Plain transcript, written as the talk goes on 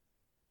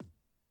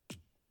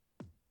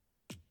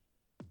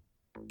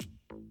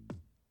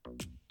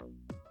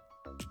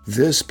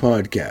This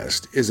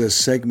podcast is a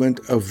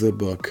segment of the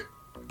book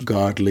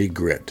Godly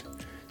Grit,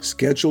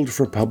 scheduled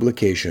for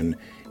publication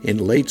in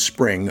late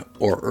spring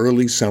or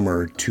early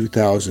summer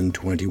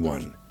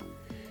 2021.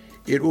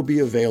 It will be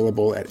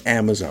available at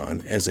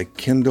Amazon as a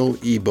Kindle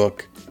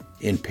ebook,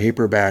 in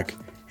paperback,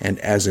 and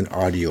as an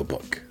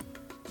audiobook.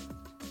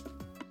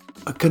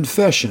 A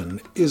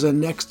confession is a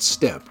next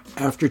step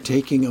after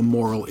taking a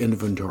moral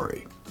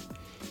inventory.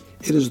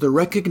 It is the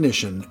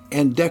recognition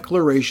and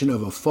declaration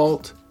of a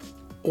fault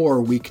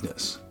or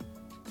weakness.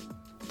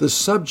 The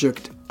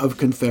subject of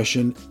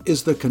confession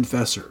is the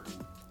confessor.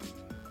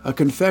 A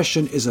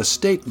confession is a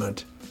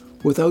statement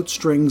without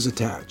strings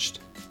attached.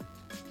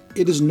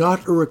 It is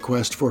not a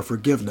request for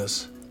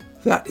forgiveness.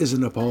 That is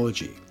an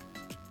apology.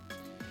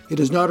 It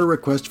is not a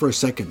request for a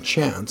second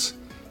chance.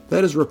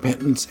 That is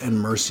repentance and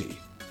mercy.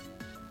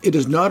 It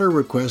is not a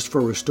request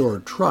for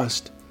restored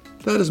trust.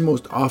 That is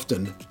most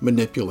often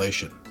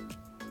manipulation.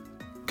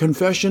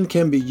 Confession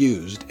can be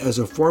used as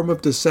a form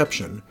of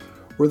deception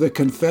where the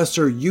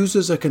confessor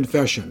uses a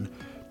confession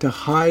to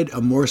hide a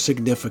more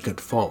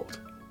significant fault.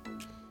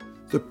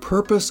 The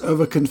purpose of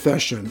a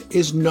confession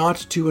is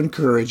not to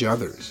encourage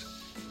others.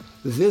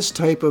 This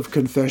type of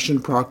confession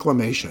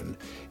proclamation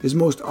is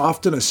most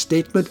often a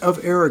statement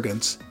of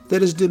arrogance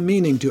that is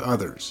demeaning to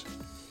others.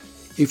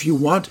 If you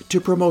want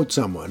to promote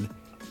someone,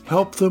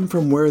 help them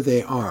from where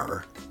they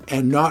are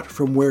and not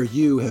from where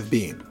you have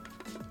been.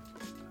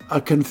 A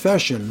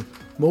confession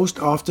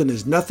most often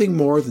is nothing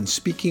more than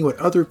speaking what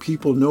other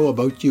people know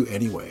about you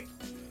anyway.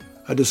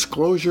 A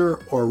disclosure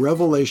or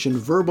revelation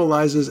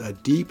verbalizes a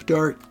deep,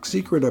 dark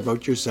secret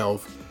about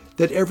yourself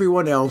that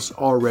everyone else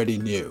already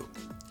knew.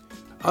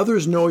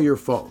 Others know your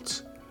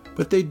faults,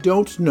 but they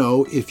don't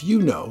know if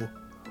you know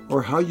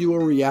or how you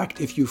will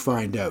react if you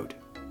find out.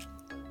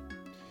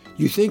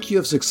 You think you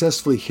have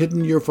successfully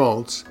hidden your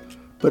faults,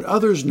 but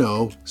others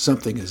know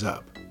something is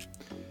up.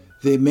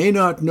 They may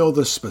not know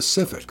the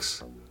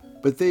specifics,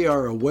 but they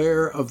are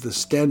aware of the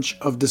stench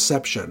of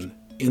deception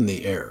in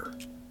the air.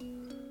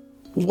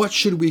 What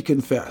should we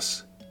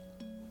confess?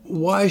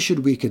 Why should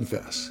we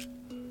confess?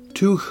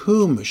 To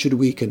whom should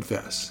we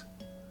confess?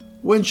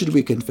 When should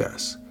we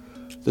confess?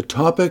 The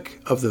topic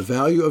of the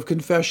value of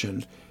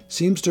confession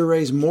seems to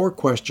raise more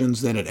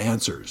questions than it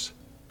answers.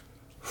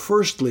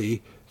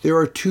 Firstly, there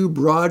are two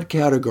broad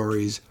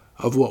categories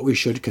of what we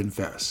should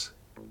confess.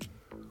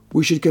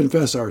 We should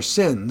confess our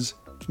sins,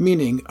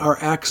 meaning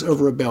our acts of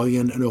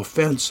rebellion and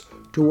offense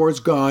towards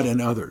God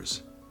and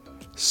others.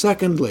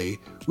 Secondly,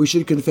 we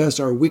should confess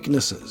our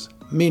weaknesses,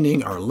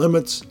 meaning our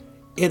limits,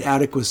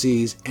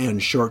 inadequacies,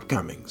 and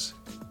shortcomings.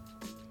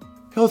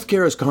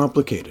 Healthcare is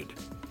complicated.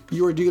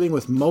 You are dealing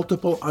with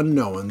multiple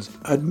unknowns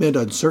amid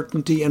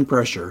uncertainty and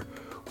pressure,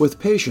 with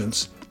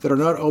patients that are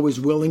not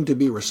always willing to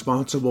be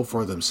responsible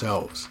for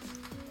themselves.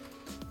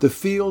 The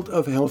field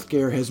of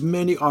healthcare has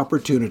many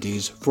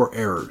opportunities for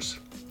errors.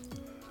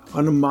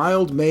 On a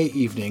mild May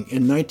evening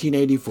in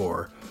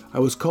 1984, I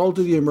was called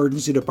to the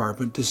emergency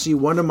department to see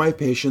one of my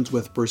patients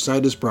with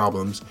bursitis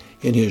problems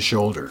in his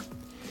shoulder.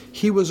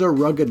 He was a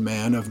rugged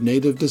man of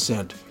native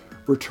descent,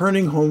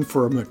 returning home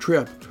from a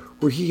trip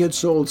where he had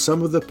sold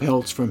some of the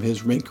pelts from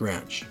his mink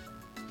ranch.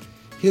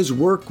 His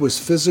work was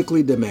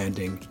physically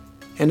demanding,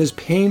 and his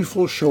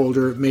painful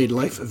shoulder made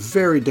life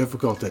very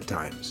difficult at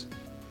times.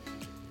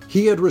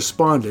 He had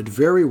responded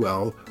very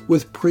well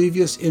with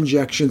previous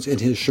injections in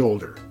his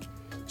shoulder,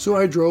 so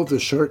I drove the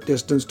short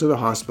distance to the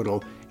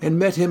hospital and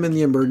met him in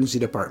the emergency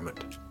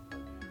department.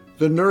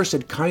 The nurse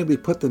had kindly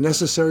put the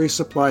necessary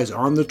supplies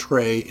on the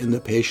tray in the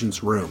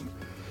patient's room,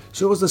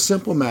 so it was a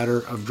simple matter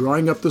of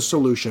drawing up the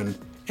solution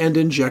and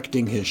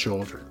injecting his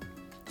shoulder.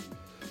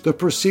 The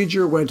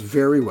procedure went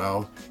very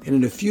well, and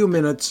in a few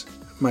minutes,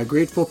 my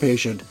grateful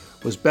patient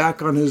was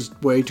back on his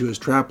way to his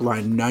trap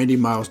line 90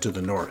 miles to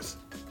the north.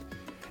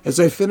 As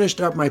I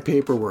finished up my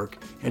paperwork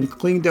and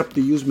cleaned up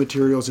the used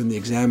materials in the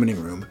examining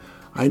room,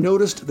 I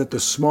noticed that the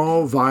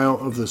small vial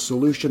of the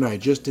solution I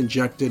had just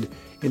injected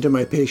into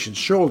my patient's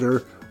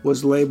shoulder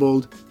was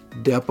labeled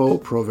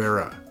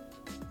Depo-Provera.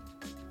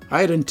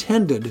 I had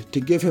intended to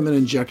give him an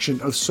injection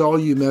of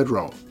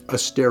Solu-Medrol, a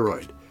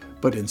steroid,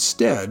 but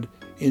instead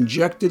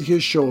injected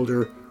his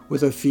shoulder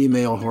with a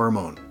female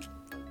hormone.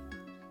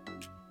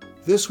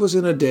 This was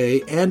in a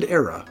day and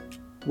era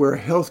where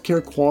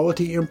healthcare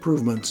quality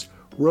improvements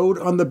rode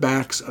on the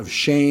backs of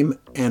shame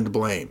and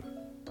blame.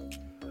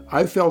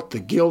 I felt the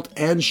guilt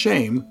and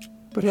shame,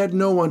 but had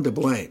no one to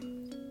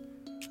blame.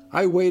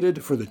 I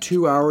waited for the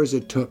 2 hours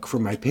it took for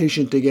my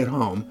patient to get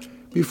home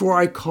before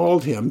I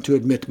called him to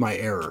admit my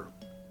error.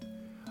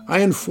 I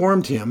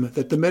informed him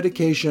that the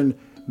medication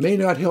may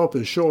not help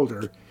his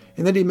shoulder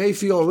and that he may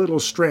feel a little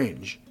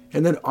strange,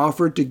 and then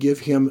offered to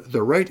give him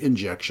the right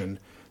injection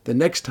the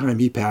next time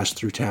he passed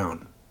through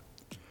town.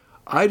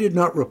 I did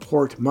not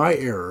report my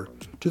error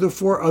to the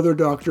 4 other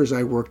doctors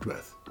I worked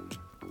with.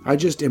 I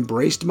just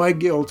embraced my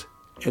guilt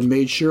and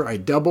made sure I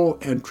double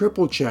and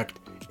triple checked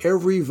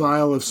every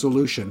vial of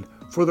solution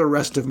for the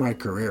rest of my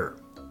career.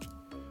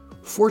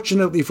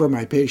 Fortunately for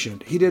my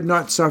patient, he did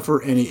not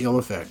suffer any ill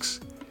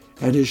effects,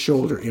 and his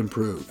shoulder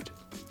improved.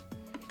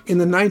 In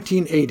the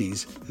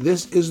 1980s,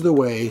 this is the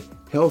way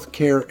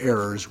healthcare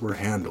errors were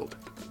handled.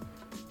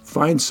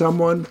 Find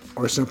someone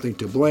or something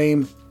to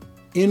blame,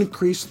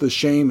 increase the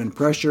shame and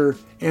pressure,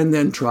 and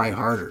then try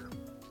harder.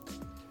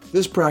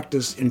 This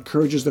practice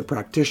encourages the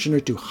practitioner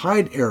to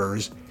hide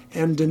errors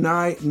and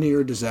deny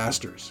near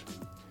disasters.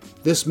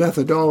 This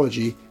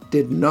methodology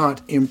did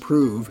not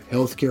improve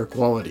healthcare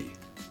quality.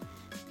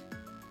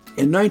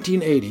 In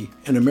 1980,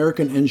 an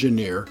American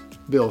engineer,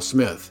 Bill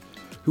Smith,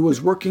 who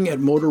was working at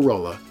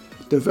Motorola,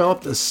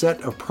 developed a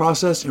set of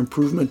process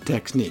improvement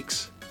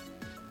techniques.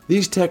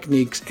 These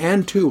techniques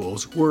and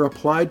tools were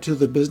applied to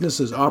the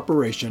business's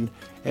operation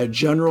at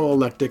General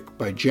Electric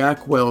by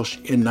Jack Welch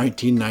in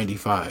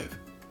 1995.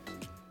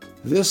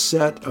 This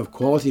set of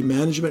quality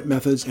management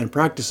methods and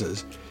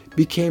practices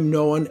became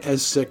known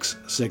as Six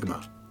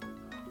Sigma.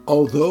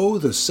 Although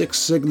the Six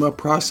Sigma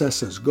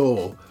process's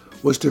goal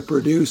was to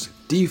produce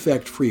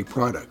defect-free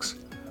products,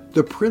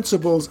 the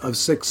principles of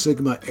Six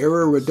Sigma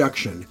error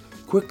reduction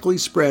quickly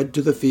spread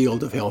to the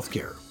field of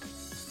healthcare.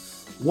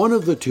 One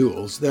of the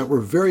tools that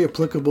were very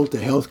applicable to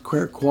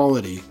healthcare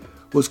quality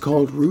was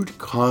called root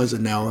cause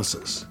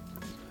analysis.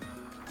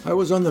 I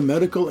was on the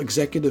Medical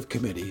Executive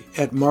Committee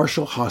at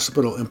Marshall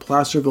Hospital in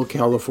Placerville,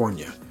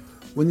 California,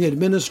 when the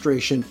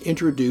administration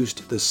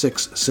introduced the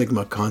Six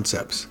Sigma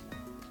concepts.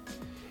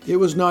 It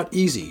was not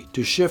easy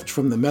to shift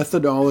from the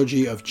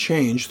methodology of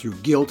change through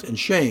guilt and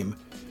shame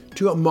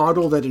to a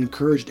model that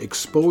encouraged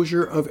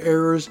exposure of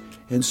errors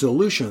and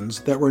solutions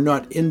that were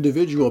not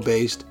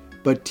individual-based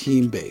but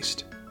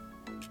team-based.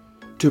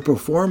 To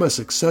perform a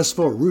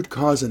successful root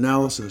cause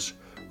analysis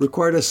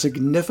required a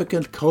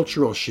significant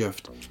cultural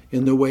shift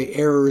in the way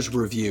errors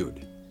were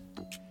viewed.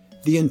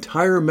 The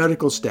entire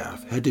medical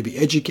staff had to be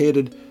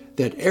educated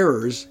that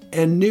errors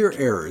and near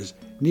errors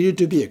needed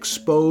to be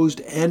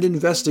exposed and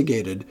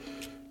investigated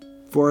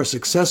for a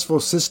successful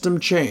system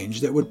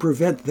change that would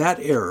prevent that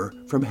error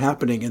from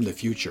happening in the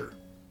future.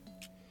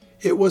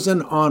 It was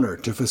an honor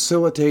to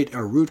facilitate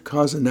a root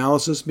cause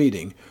analysis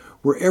meeting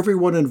where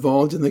everyone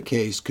involved in the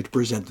case could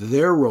present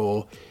their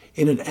role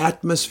in an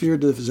atmosphere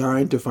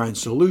designed to find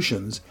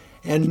solutions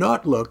and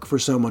not look for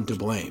someone to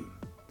blame.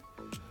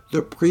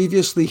 The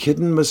previously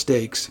hidden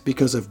mistakes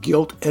because of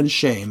guilt and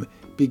shame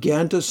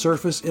began to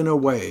surface in a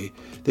way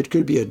that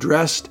could be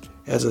addressed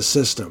as a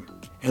system,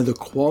 and the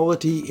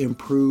quality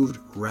improved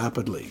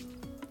rapidly.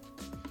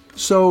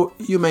 So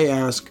you may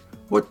ask,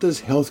 what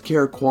does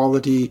healthcare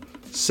quality,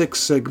 Six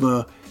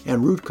Sigma,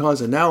 and root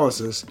cause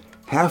analysis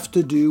have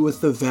to do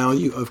with the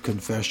value of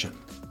confession?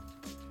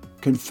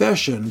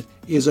 Confession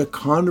is a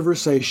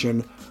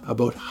conversation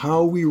about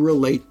how we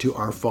relate to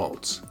our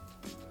faults.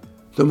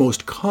 The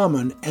most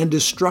common and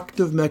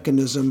destructive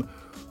mechanism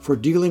for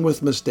dealing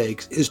with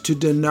mistakes is to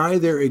deny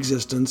their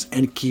existence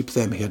and keep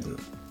them hidden.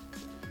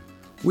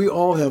 We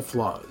all have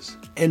flaws,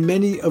 and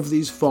many of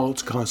these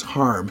faults cause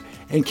harm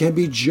and can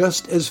be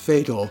just as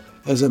fatal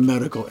as a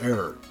medical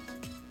error.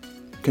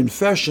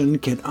 Confession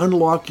can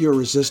unlock your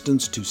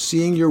resistance to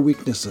seeing your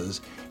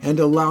weaknesses and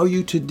allow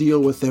you to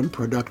deal with them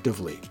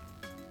productively.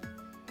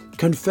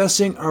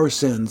 Confessing our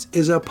sins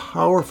is a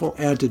powerful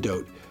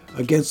antidote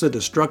against the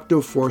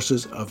destructive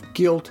forces of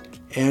guilt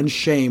and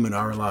shame in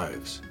our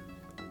lives.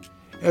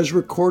 As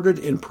recorded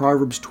in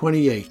Proverbs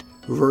 28,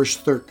 verse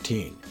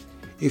 13,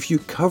 if you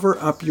cover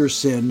up your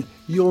sin,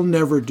 you'll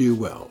never do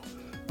well.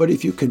 But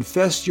if you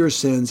confess your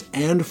sins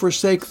and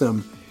forsake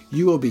them,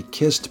 you will be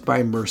kissed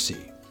by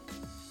mercy.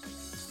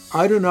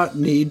 I do not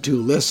need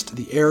to list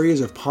the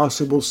areas of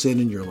possible sin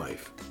in your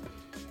life.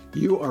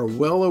 You are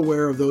well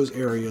aware of those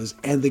areas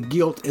and the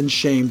guilt and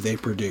shame they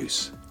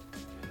produce.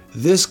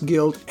 This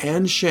guilt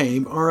and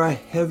shame are a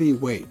heavy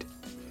weight.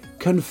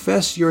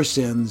 Confess your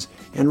sins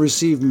and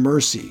receive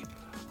mercy.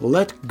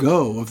 Let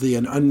go of the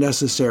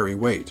unnecessary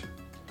weight.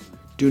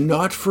 Do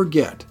not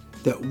forget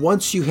that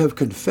once you have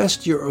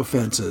confessed your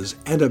offenses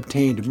and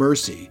obtained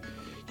mercy,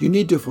 you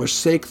need to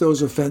forsake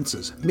those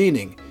offenses,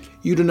 meaning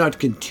you do not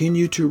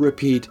continue to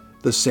repeat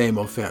the same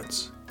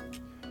offense.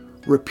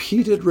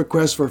 Repeated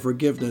requests for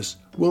forgiveness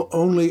will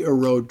only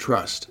erode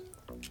trust.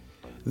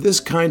 This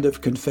kind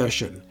of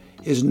confession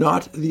is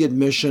not the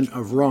admission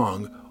of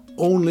wrong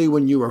only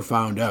when you are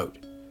found out.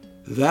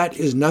 That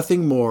is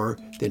nothing more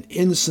than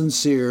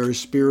insincere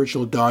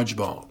spiritual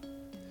dodgeball.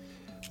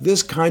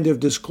 This kind of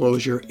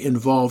disclosure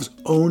involves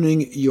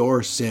owning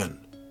your sin.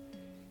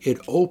 It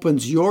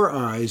opens your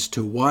eyes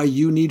to why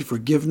you need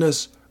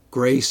forgiveness,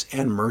 grace,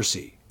 and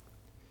mercy.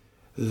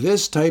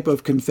 This type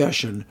of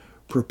confession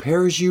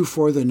prepares you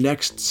for the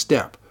next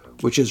step,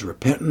 which is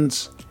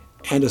repentance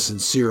and a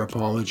sincere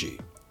apology.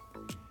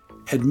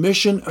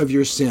 Admission of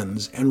your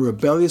sins and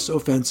rebellious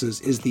offenses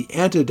is the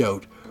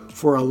antidote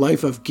for a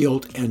life of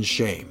guilt and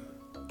shame.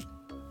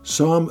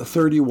 Psalm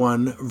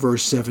 31,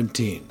 verse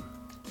 17.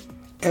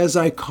 As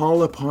I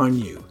call upon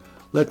you,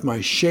 let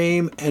my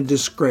shame and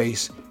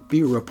disgrace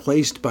be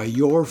replaced by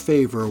your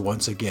favor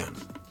once again.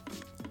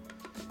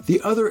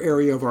 The other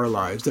area of our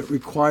lives that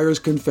requires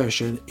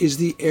confession is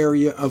the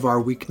area of our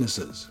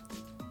weaknesses.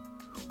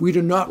 We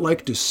do not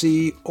like to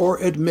see or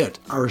admit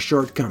our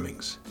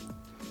shortcomings.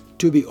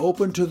 To be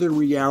open to the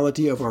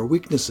reality of our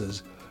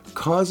weaknesses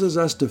causes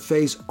us to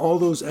face all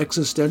those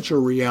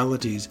existential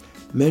realities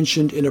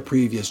mentioned in a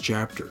previous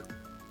chapter.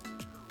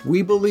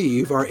 We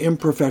believe our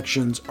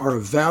imperfections are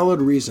a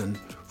valid reason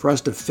for us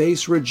to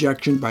face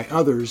rejection by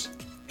others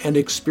and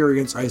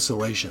experience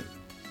isolation.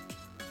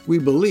 We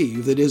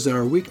believe that it is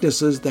our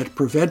weaknesses that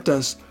prevent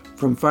us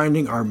from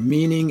finding our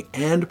meaning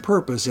and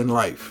purpose in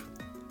life.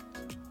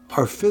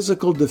 Our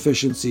physical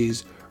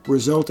deficiencies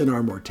result in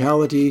our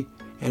mortality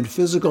and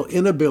physical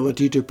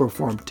inability to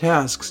perform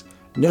tasks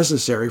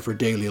necessary for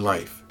daily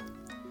life.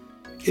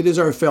 It is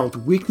our felt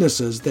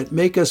weaknesses that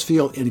make us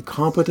feel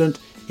incompetent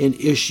in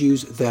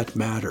issues that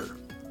matter.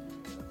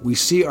 We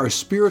see our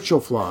spiritual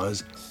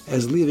flaws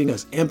as leaving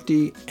us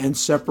empty and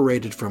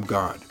separated from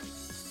God.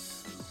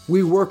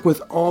 We work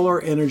with all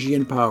our energy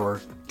and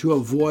power to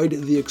avoid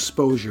the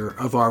exposure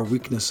of our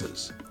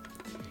weaknesses.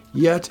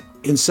 Yet,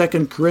 in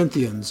 2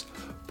 Corinthians,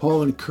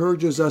 Paul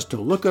encourages us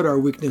to look at our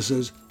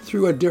weaknesses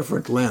through a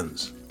different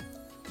lens.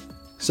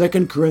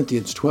 2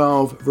 Corinthians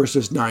 12,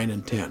 verses 9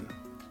 and 10.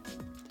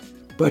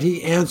 But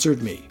he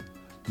answered me,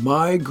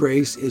 "My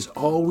grace is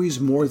always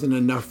more than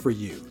enough for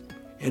you,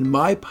 and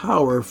my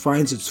power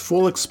finds its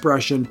full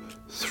expression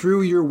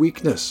through your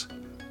weakness.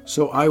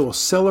 So I will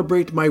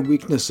celebrate my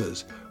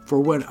weaknesses, for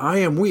when I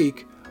am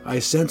weak, I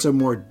sense a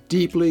more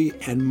deeply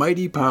and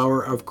mighty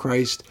power of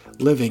Christ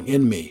living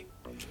in me.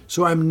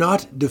 So I'm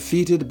not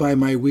defeated by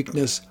my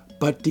weakness,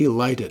 but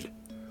delighted.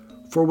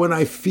 For when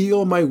I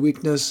feel my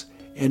weakness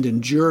and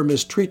endure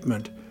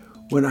mistreatment,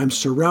 when I'm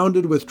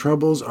surrounded with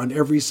troubles on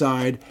every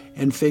side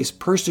and face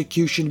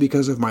persecution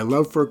because of my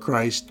love for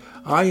Christ,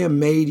 I am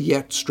made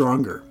yet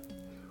stronger.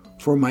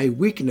 For my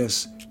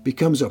weakness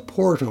becomes a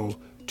portal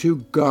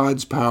to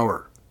God's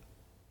power."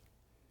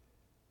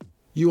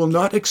 You will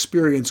not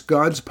experience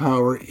God's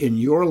power in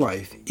your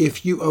life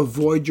if you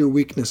avoid your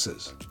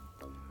weaknesses.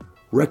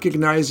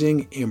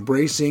 Recognizing,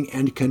 embracing,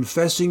 and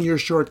confessing your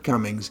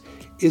shortcomings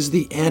is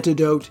the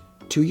antidote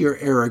to your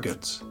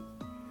arrogance.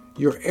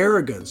 Your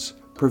arrogance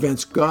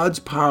prevents God's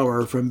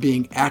power from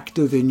being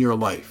active in your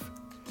life.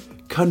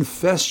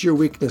 Confess your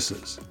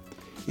weaknesses.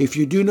 If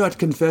you do not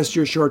confess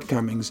your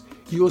shortcomings,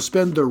 you will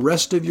spend the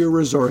rest of your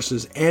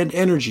resources and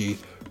energy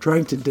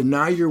trying to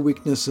deny your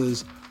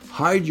weaknesses,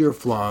 hide your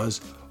flaws,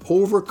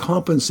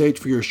 overcompensate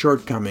for your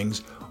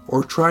shortcomings,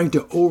 or trying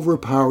to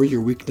overpower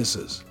your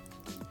weaknesses.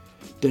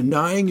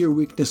 Denying your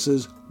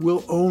weaknesses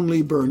will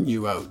only burn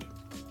you out.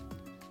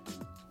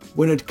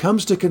 When it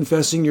comes to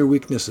confessing your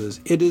weaknesses,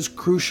 it is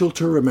crucial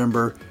to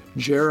remember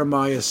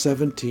Jeremiah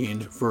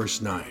 17,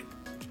 verse 9.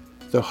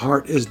 The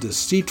heart is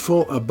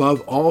deceitful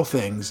above all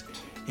things,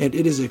 and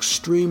it is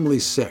extremely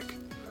sick.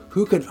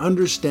 Who can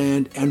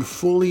understand and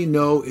fully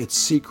know its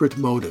secret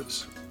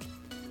motives?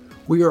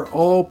 We are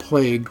all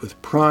plagued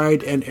with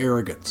pride and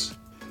arrogance.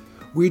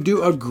 We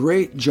do a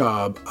great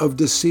job of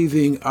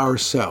deceiving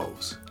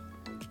ourselves.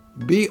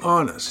 Be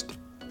honest,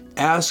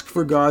 ask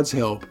for God's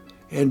help,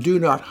 and do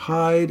not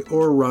hide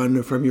or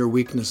run from your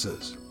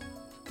weaknesses.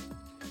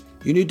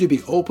 You need to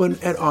be open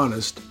and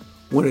honest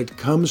when it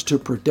comes to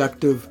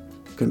productive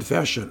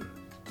confession.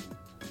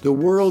 The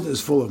world is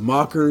full of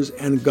mockers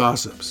and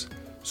gossips,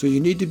 so you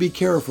need to be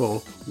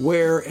careful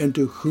where and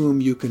to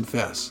whom you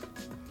confess.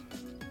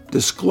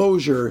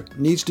 Disclosure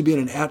needs to be in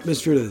an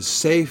atmosphere that is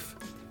safe,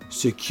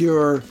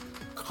 secure,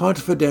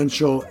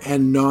 confidential,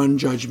 and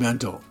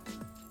non-judgmental.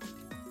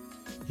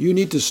 You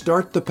need to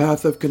start the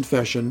path of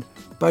confession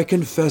by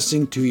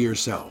confessing to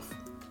yourself.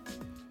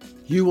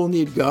 You will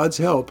need God's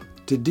help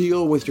to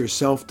deal with your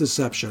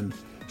self-deception,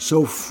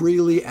 so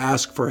freely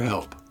ask for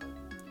help.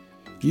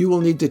 You will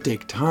need to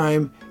take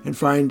time and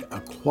find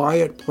a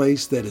quiet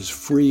place that is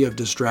free of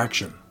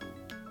distraction.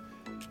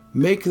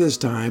 Make this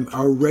time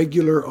a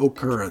regular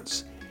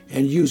occurrence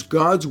and use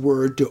God's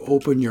Word to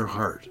open your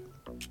heart.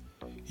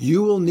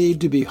 You will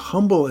need to be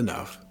humble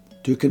enough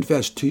to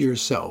confess to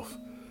yourself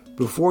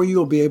before you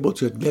will be able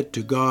to admit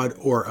to God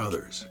or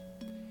others.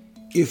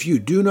 If you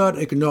do not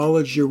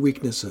acknowledge your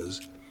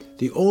weaknesses,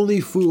 the only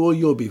fool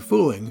you'll be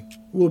fooling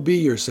will be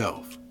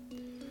yourself.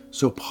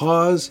 So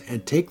pause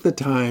and take the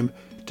time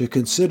to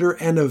consider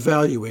and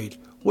evaluate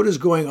what is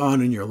going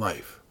on in your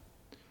life.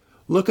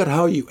 Look at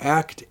how you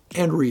act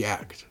and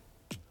react.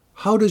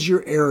 How does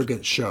your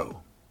arrogance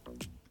show?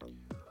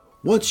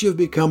 Once you've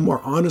become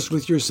more honest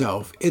with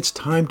yourself, it's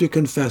time to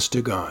confess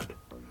to God.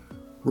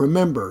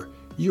 Remember,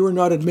 you are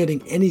not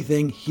admitting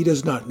anything He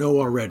does not know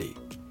already.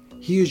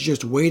 He is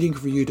just waiting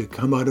for you to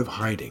come out of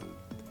hiding.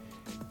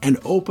 An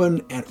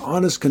open and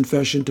honest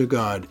confession to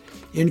God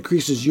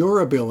increases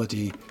your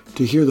ability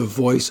to hear the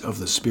voice of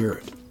the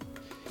Spirit.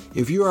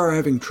 If you are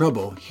having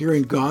trouble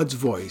hearing God's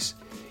voice,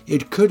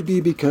 it could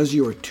be because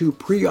you are too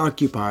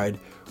preoccupied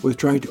with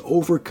trying to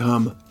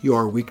overcome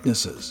your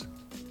weaknesses.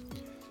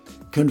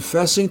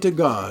 Confessing to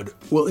God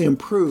will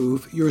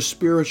improve your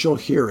spiritual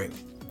hearing.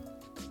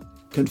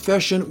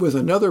 Confession with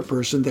another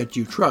person that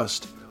you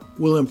trust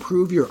will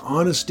improve your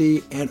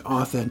honesty and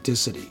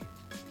authenticity.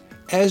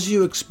 As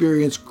you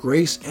experience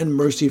grace and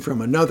mercy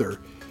from another,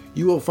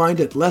 you will find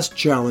it less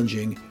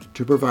challenging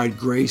to provide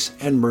grace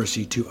and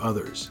mercy to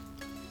others.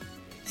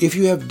 If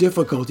you have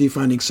difficulty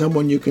finding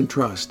someone you can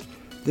trust,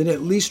 then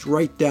at least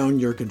write down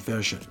your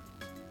confession.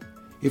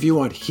 If you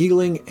want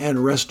healing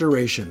and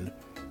restoration,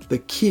 the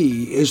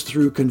key is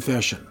through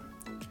confession.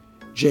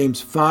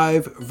 James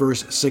 5,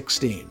 verse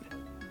 16.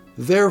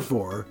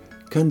 Therefore,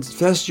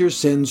 confess your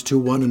sins to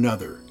one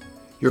another,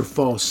 your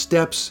false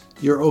steps,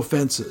 your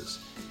offenses,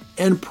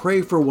 and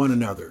pray for one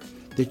another,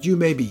 that you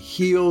may be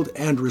healed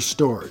and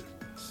restored.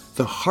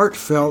 The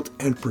heartfelt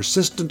and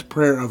persistent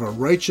prayer of a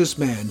righteous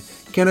man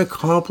can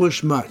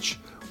accomplish much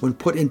when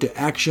put into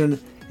action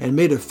and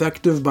made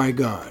effective by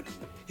God.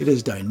 It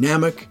is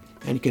dynamic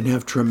and can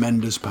have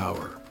tremendous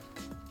power.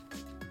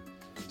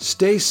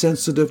 Stay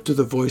sensitive to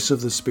the voice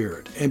of the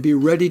Spirit and be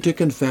ready to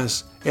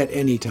confess at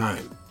any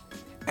time.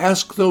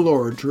 Ask the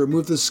Lord to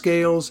remove the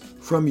scales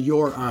from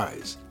your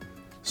eyes.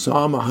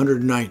 Psalm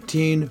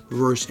 119,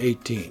 verse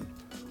 18.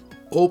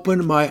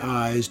 Open my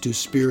eyes to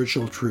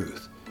spiritual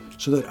truth,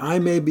 so that I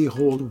may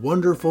behold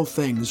wonderful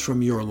things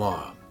from your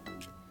law.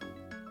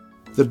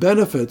 The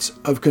benefits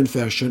of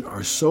confession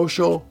are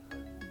social,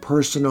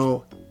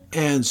 personal,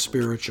 and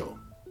spiritual.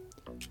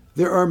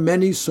 There are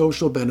many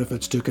social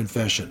benefits to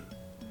confession.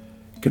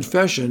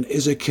 Confession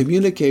is a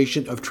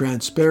communication of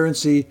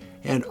transparency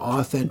and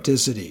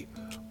authenticity,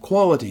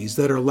 qualities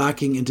that are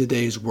lacking in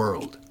today's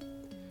world.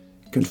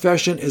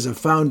 Confession is a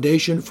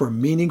foundation for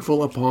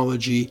meaningful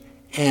apology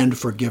and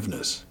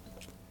forgiveness.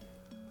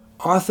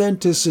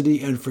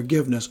 Authenticity and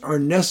forgiveness are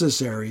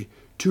necessary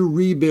to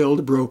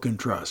rebuild broken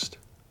trust.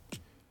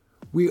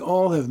 We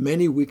all have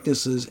many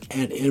weaknesses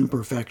and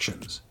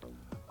imperfections.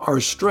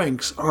 Our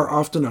strengths are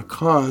often a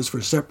cause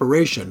for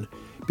separation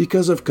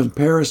because of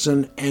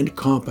comparison and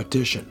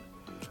competition,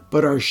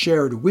 but our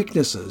shared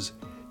weaknesses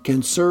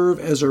can serve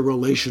as a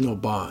relational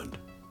bond.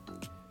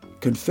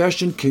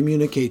 Confession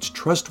communicates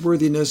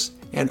trustworthiness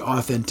and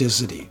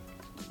authenticity.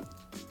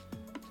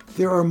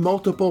 There are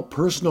multiple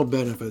personal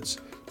benefits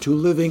to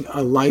living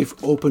a life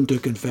open to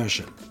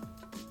confession.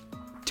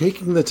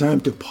 Taking the time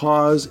to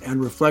pause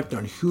and reflect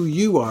on who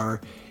you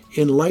are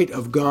in light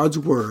of God's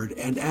Word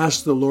and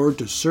ask the Lord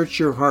to search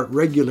your heart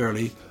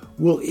regularly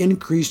will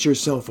increase your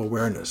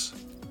self-awareness.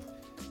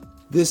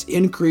 This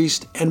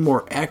increased and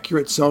more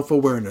accurate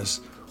self-awareness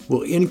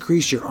will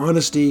increase your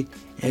honesty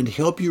and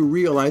help you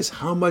realize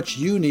how much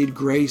you need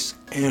grace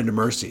and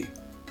mercy.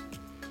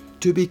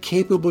 To be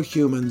capable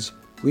humans,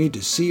 we need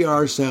to see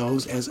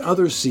ourselves as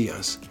others see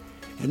us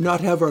and not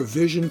have our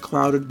vision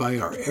clouded by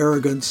our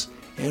arrogance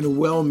and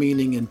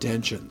well-meaning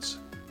intentions.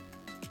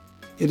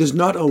 It is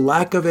not a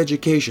lack of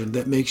education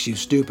that makes you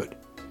stupid.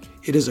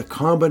 It is a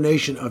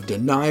combination of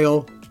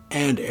denial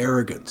and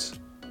arrogance.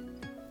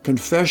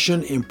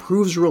 Confession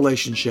improves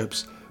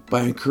relationships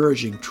by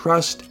encouraging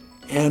trust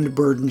and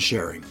burden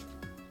sharing.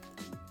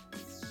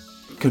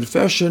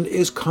 Confession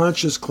is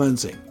conscious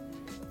cleansing.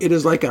 It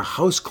is like a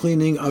house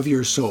cleaning of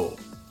your soul.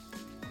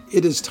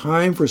 It is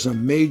time for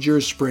some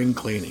major spring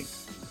cleaning.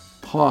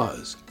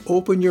 Pause,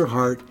 open your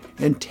heart,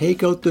 and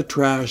take out the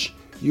trash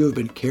you have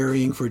been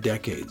carrying for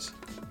decades.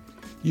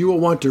 You will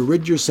want to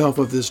rid yourself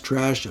of this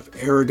trash of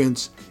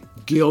arrogance,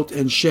 guilt,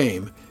 and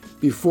shame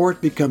before it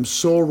becomes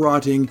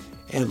soul-rotting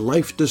and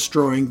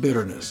life-destroying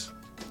bitterness.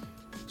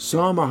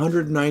 Psalm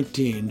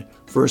 119,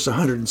 verse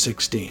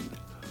 116.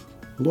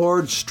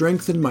 Lord,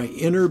 strengthen my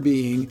inner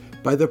being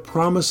by the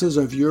promises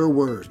of your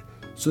word,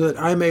 so that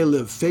I may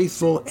live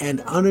faithful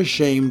and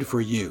unashamed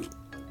for you.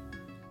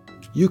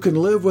 You can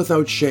live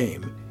without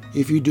shame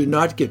if you do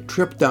not get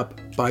tripped up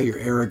by your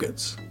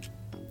arrogance.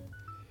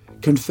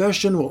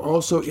 Confession will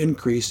also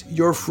increase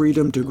your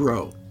freedom to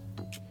grow.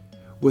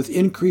 With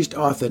increased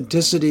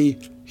authenticity,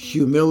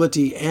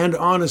 humility, and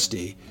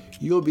honesty,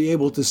 you'll be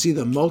able to see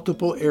the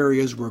multiple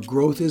areas where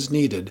growth is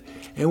needed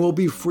and will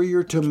be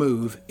freer to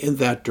move in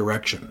that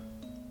direction.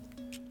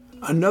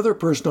 Another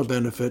personal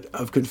benefit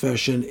of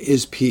confession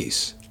is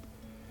peace.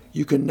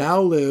 You can now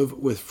live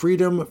with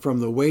freedom from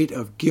the weight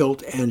of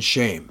guilt and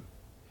shame.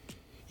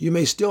 You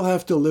may still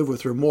have to live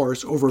with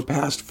remorse over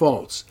past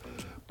faults,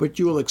 but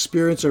you will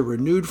experience a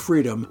renewed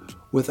freedom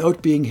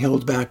without being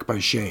held back by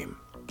shame.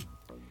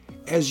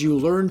 As you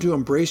learn to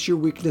embrace your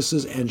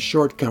weaknesses and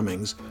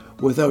shortcomings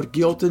without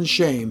guilt and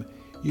shame,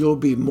 you'll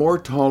be more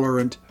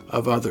tolerant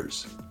of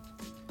others.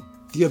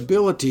 The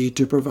ability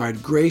to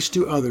provide grace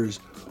to others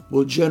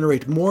will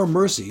generate more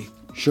mercy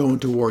shown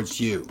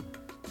towards you.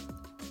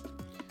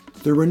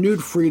 The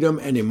renewed freedom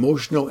and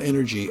emotional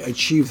energy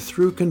achieved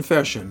through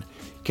confession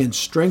can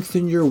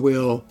strengthen your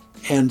will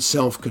and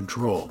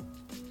self-control.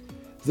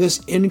 This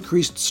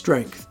increased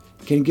strength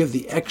can give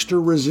the extra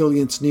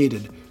resilience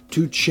needed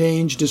to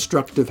change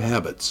destructive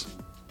habits.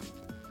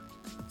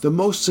 The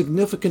most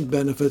significant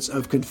benefits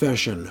of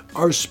confession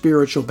are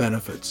spiritual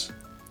benefits.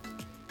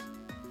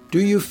 Do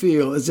you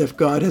feel as if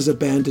God has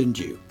abandoned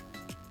you?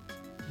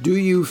 Do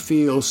you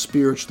feel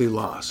spiritually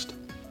lost?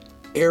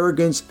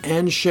 Arrogance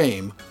and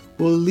shame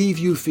will leave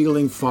you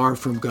feeling far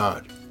from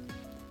God.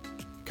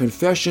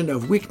 Confession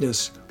of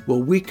weakness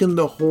will weaken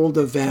the hold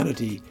of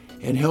vanity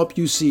and help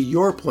you see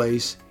your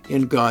place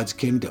in God's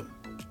kingdom.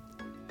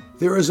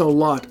 There is a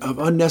lot of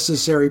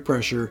unnecessary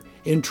pressure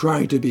in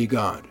trying to be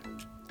God.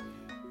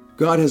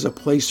 God has a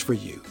place for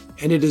you,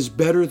 and it is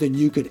better than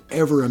you could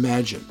ever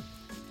imagine.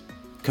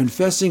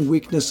 Confessing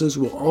weaknesses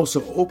will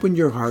also open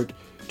your heart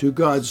to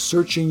God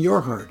searching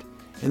your heart,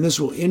 and this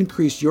will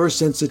increase your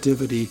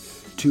sensitivity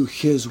to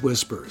His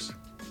whispers.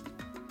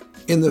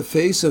 In the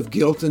face of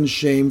guilt and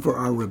shame for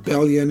our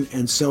rebellion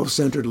and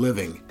self-centered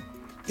living,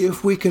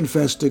 if we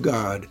confess to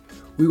God,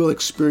 we will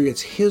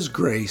experience His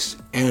grace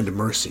and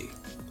mercy.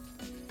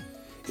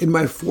 In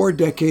my 4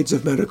 decades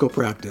of medical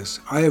practice,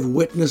 I have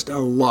witnessed a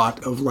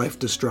lot of life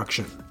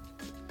destruction.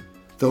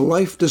 The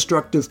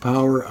life-destructive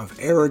power of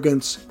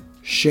arrogance,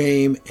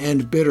 shame,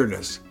 and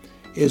bitterness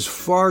is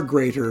far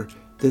greater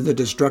than the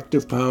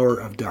destructive power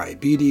of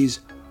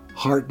diabetes,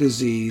 heart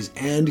disease,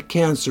 and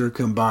cancer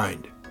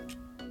combined.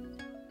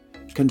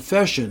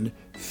 Confession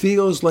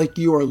feels like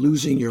you are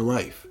losing your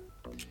life.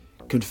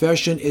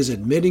 Confession is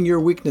admitting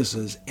your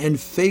weaknesses and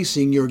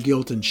facing your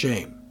guilt and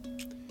shame.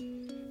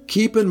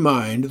 Keep in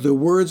mind the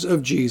words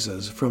of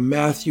Jesus from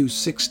Matthew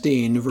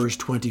 16, verse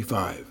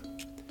 25.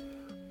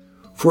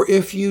 For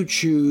if you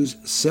choose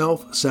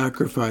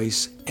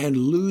self-sacrifice and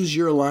lose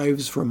your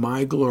lives for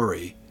my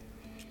glory,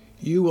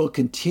 you will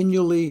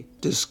continually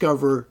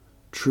discover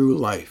true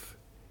life.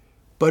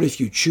 But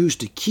if you choose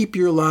to keep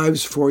your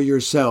lives for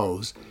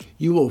yourselves,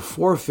 you will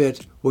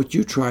forfeit what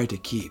you try to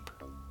keep.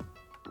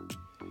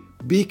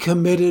 Be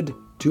committed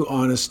to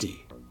honesty.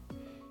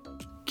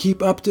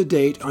 Keep up to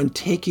date on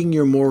taking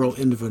your moral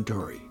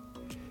inventory.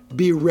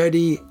 Be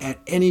ready at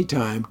any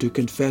time to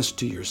confess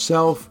to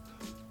yourself,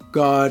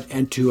 God,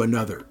 and to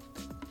another.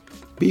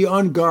 Be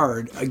on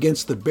guard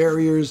against the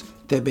barriers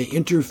that may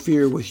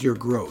interfere with your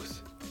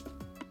growth.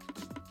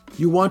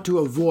 You want to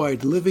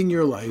avoid living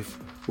your life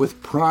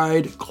with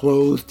pride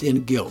clothed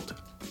in guilt.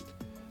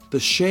 The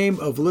shame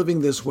of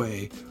living this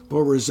way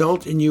will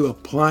result in you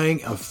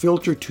applying a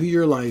filter to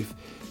your life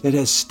that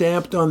has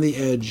stamped on the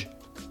edge,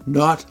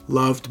 not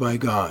loved by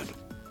God.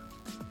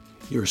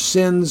 Your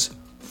sins,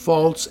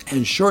 faults,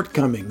 and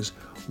shortcomings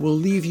will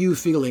leave you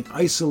feeling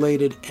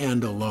isolated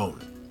and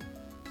alone.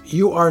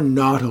 You are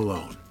not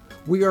alone.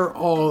 We are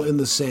all in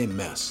the same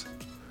mess.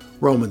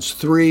 Romans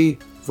 3,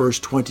 verse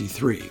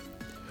 23.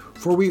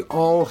 For we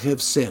all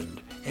have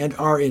sinned and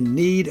are in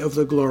need of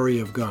the glory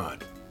of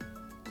God.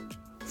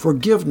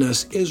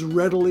 Forgiveness is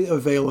readily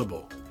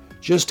available.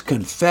 Just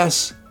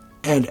confess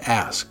and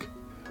ask.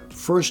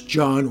 1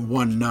 John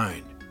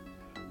 1:9.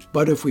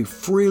 But if we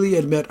freely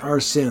admit our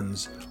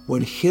sins,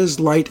 when His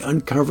light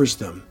uncovers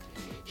them,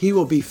 He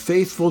will be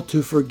faithful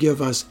to forgive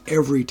us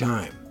every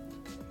time.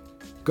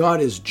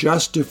 God is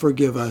just to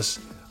forgive us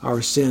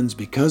our sins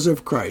because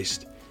of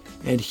Christ,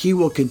 and He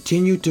will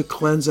continue to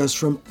cleanse us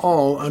from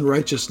all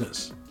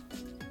unrighteousness.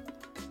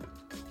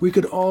 We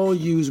could all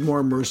use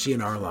more mercy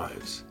in our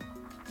lives.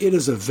 It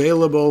is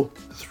available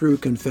through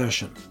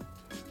confession.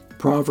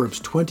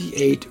 Proverbs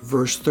 28,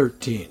 verse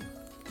 13.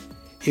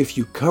 If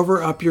you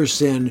cover up your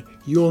sin,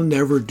 you'll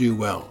never do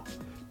well.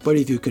 But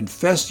if you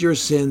confess your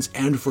sins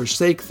and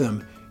forsake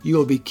them, you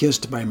will be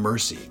kissed by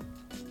mercy.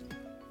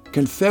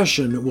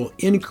 Confession will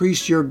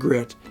increase your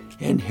grit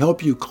and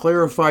help you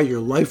clarify your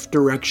life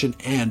direction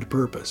and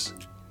purpose.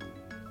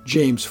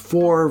 James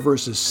 4,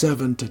 verses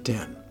 7 to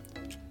 10.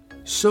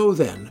 So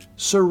then,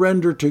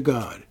 surrender to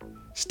God.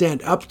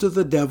 Stand up to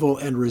the devil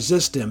and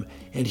resist him,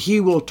 and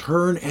he will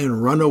turn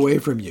and run away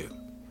from you.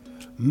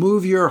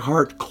 Move your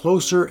heart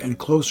closer and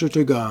closer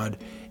to God,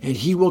 and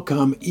He will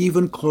come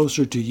even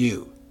closer to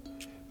you.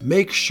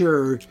 Make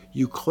sure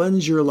you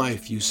cleanse your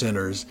life, you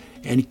sinners,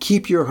 and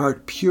keep your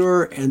heart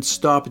pure and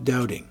stop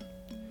doubting.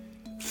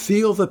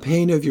 Feel the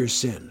pain of your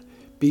sin.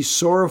 Be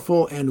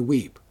sorrowful and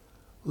weep.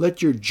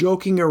 Let your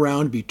joking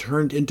around be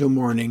turned into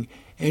mourning,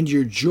 and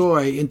your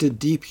joy into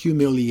deep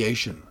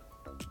humiliation.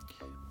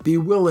 Be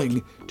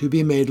willing to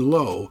be made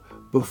low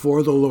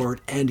before the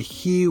Lord, and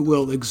He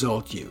will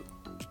exalt you.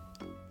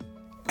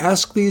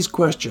 Ask these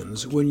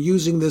questions when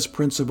using this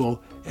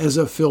principle as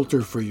a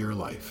filter for your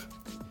life.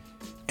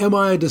 Am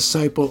I a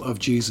disciple of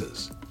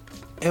Jesus?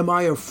 Am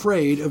I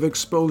afraid of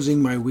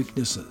exposing my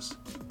weaknesses?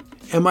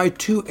 Am I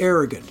too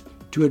arrogant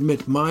to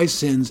admit my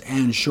sins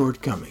and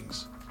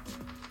shortcomings?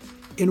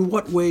 In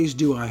what ways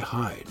do I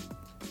hide?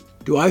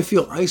 Do I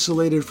feel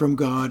isolated from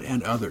God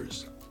and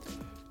others?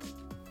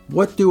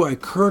 What do I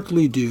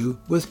currently do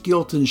with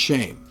guilt and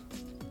shame?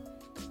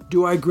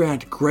 Do I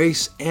grant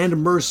grace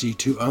and mercy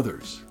to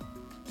others?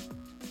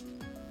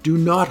 Do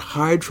not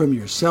hide from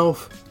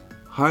yourself,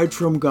 hide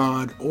from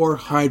God, or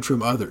hide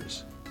from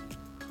others.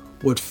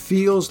 What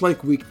feels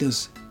like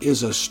weakness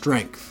is a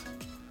strength.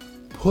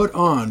 Put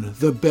on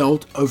the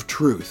belt of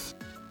truth.